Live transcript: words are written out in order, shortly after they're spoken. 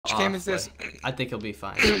Which game is this? I think he'll be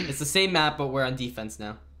fine. It's the same map, but we're on defense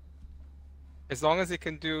now. As long as he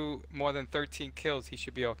can do more than 13 kills, he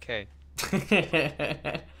should be okay.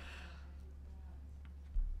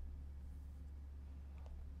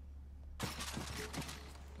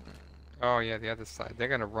 Oh yeah, the other side. They're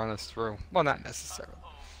gonna run us through. Well, not necessarily.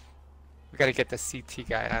 We gotta get the CT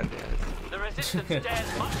guy out of there. The resistance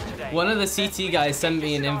dares much today. One of the CT guys sent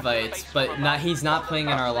me an invite, but he's not playing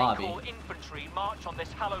in our lobby. Infantry march on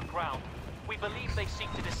this hallowed ground. We believe they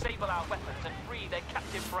seek to disable our weapons and free their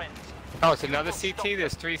captive friends. Oh, it's another CT?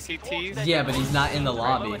 There's 3 CTs? Yeah, but he's not in the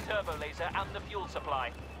lobby. Turbo laser and the fuel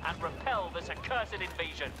supply, and repel this accursed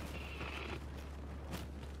invasion.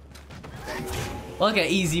 Look at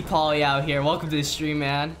Easy Polly out here. Welcome to the stream,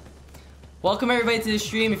 man. Welcome everybody to the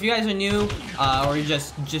stream. If you guys are new, or you're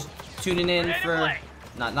just tuning in for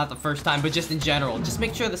not the first time, but just in general, just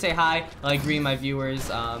make sure to say hi. I like greeting my viewers.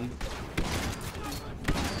 Come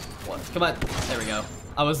on, there we go.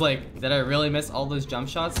 I was like, did I really miss all those jump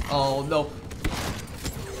shots? Oh no!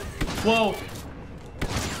 Whoa!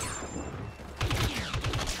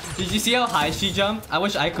 Did you see how high she jumped? I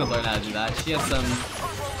wish I could learn how to do that. She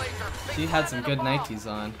had some good Nikes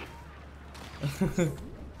on.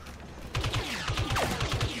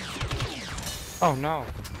 Oh no.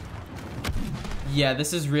 Yeah,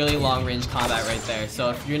 this is really long range combat right there. So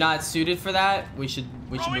if you're not suited for that, we should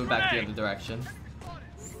move back the other direction.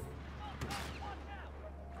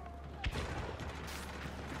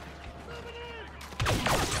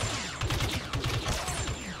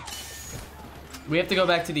 We have to go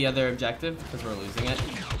back to the other objective because we're losing it. I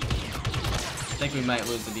think we might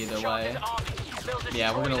lose it either way.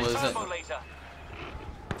 Yeah, we're gonna lose it.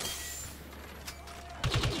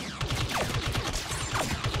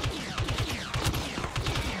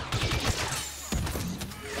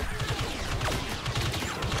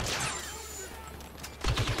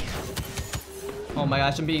 Oh my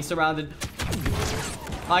gosh, I'm being surrounded.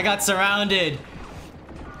 I got surrounded.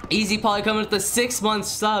 Easy Polly coming with the 6-month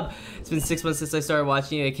sub. It's been 6 months since I started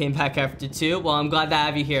watching you. I came back after 2. Well, I'm glad to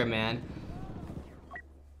have you here, man.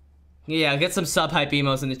 Yeah, get some sub hype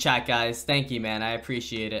emos in the chat, guys. Thank you, man. I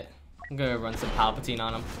appreciate it. I'm gonna run some Palpatine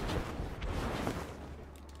on him.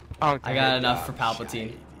 Oh, I got enough for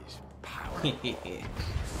Palpatine.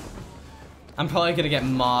 I'm probably gonna get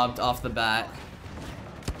mobbed off the bat.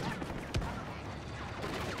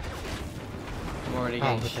 I'm already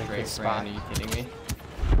getting straight friend. Are you kidding me?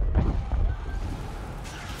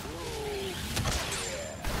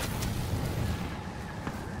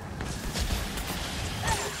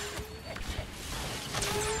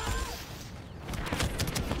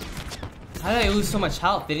 How did I lose so much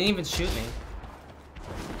health? They didn't even shoot me.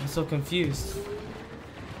 I'm so confused.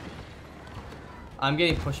 I'm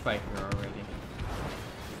getting pushed by her already.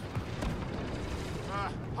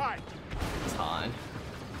 Hi. It's Han.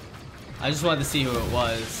 I just wanted to see who it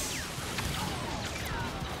was.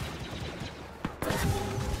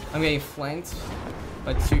 I'm getting flanked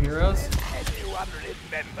by 2 heroes. Everyone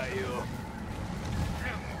remember you.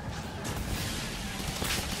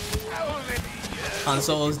 Han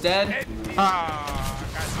Solo's dead. Ah,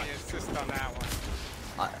 got the assist on that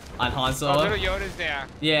one. On Han Solo? Oh, little Yoda's there.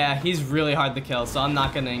 Yeah, he's really hard to kill, so I'm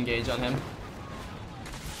not gonna engage on him.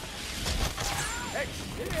 Oh, dang it.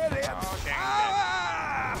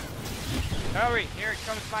 Hurry, here it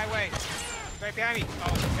comes my way. Right behind me.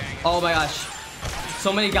 Oh, dang it. Oh my gosh.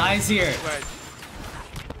 So many guys here.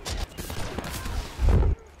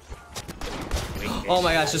 Oh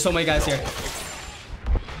my gosh, there's so many guys here.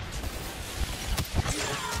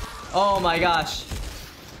 Oh my gosh.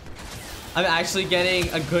 I'm actually getting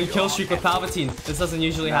a good kill streak with Palpatine. This doesn't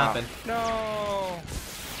usually happen. No.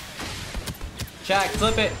 Chat,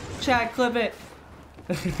 clip it. Chat, clip it.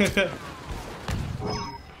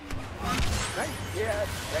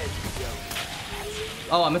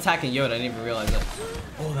 Oh, I'm attacking Yoda. I didn't even realize it.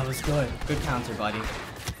 Oh, that was good. Good counter, buddy.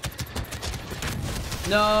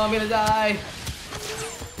 No, I'm gonna die.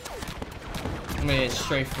 I'm gonna get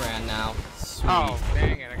straight Fran now. Sweet. Oh,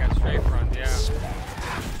 dang it. I got straight front, yeah.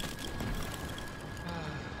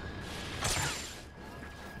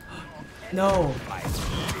 No.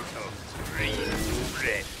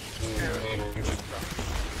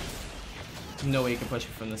 No way you can push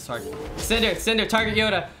me from this target. Cinder, target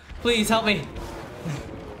Yoda. Please help me.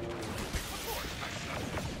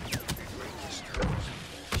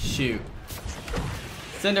 Shoot.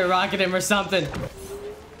 Cinder, rocket him or something.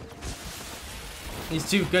 He's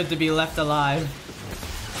too good to be left alive.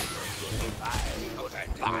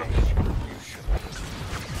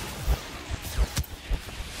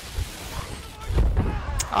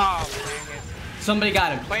 Oh, dang it. Somebody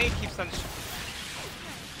got him. Plane keeps on...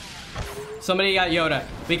 Somebody got Yoda.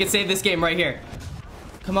 We can save this game right here.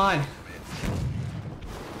 Come on.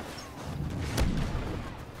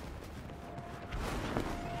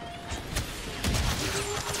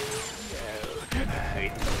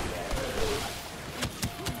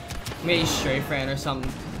 Maybe Stray Fran or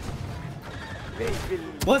something.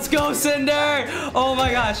 Let's go, Cinder! Oh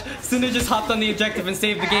my gosh. Cinder just hopped on the objective and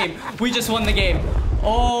saved the game. We just won the game.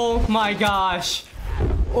 Oh my gosh.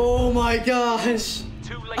 Oh my gosh.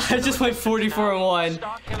 I just went 44-1.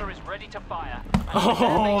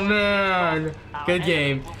 Oh man. Good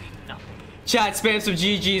game. Chat, spam some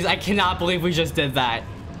GGs. I cannot believe we just did that.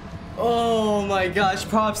 Oh my gosh.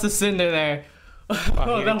 Props to Cinder there.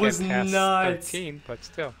 Oh, that was nuts. 13, but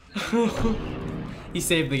still. He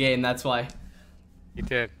saved the game, that's why. He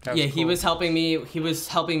did. Yeah, he was helping me. He was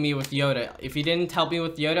helping me with Yoda. If he didn't help me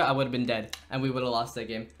with Yoda, I would have been dead, and we would have lost that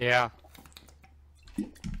game. Yeah.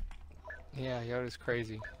 Yeah, Yoda's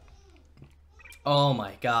crazy. Oh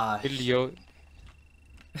my gosh. Yoda.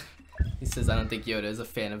 He says, I don't think Yoda is a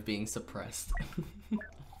fan of being suppressed.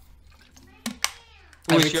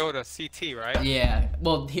 Who's Yoda? CT, right? Yeah.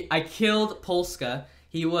 Well, I killed Polska.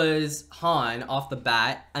 He was Han off the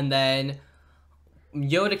bat, and then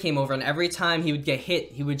Yoda came over, and every time he would get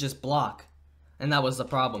hit, he would just block. And that was the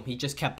problem. He just kept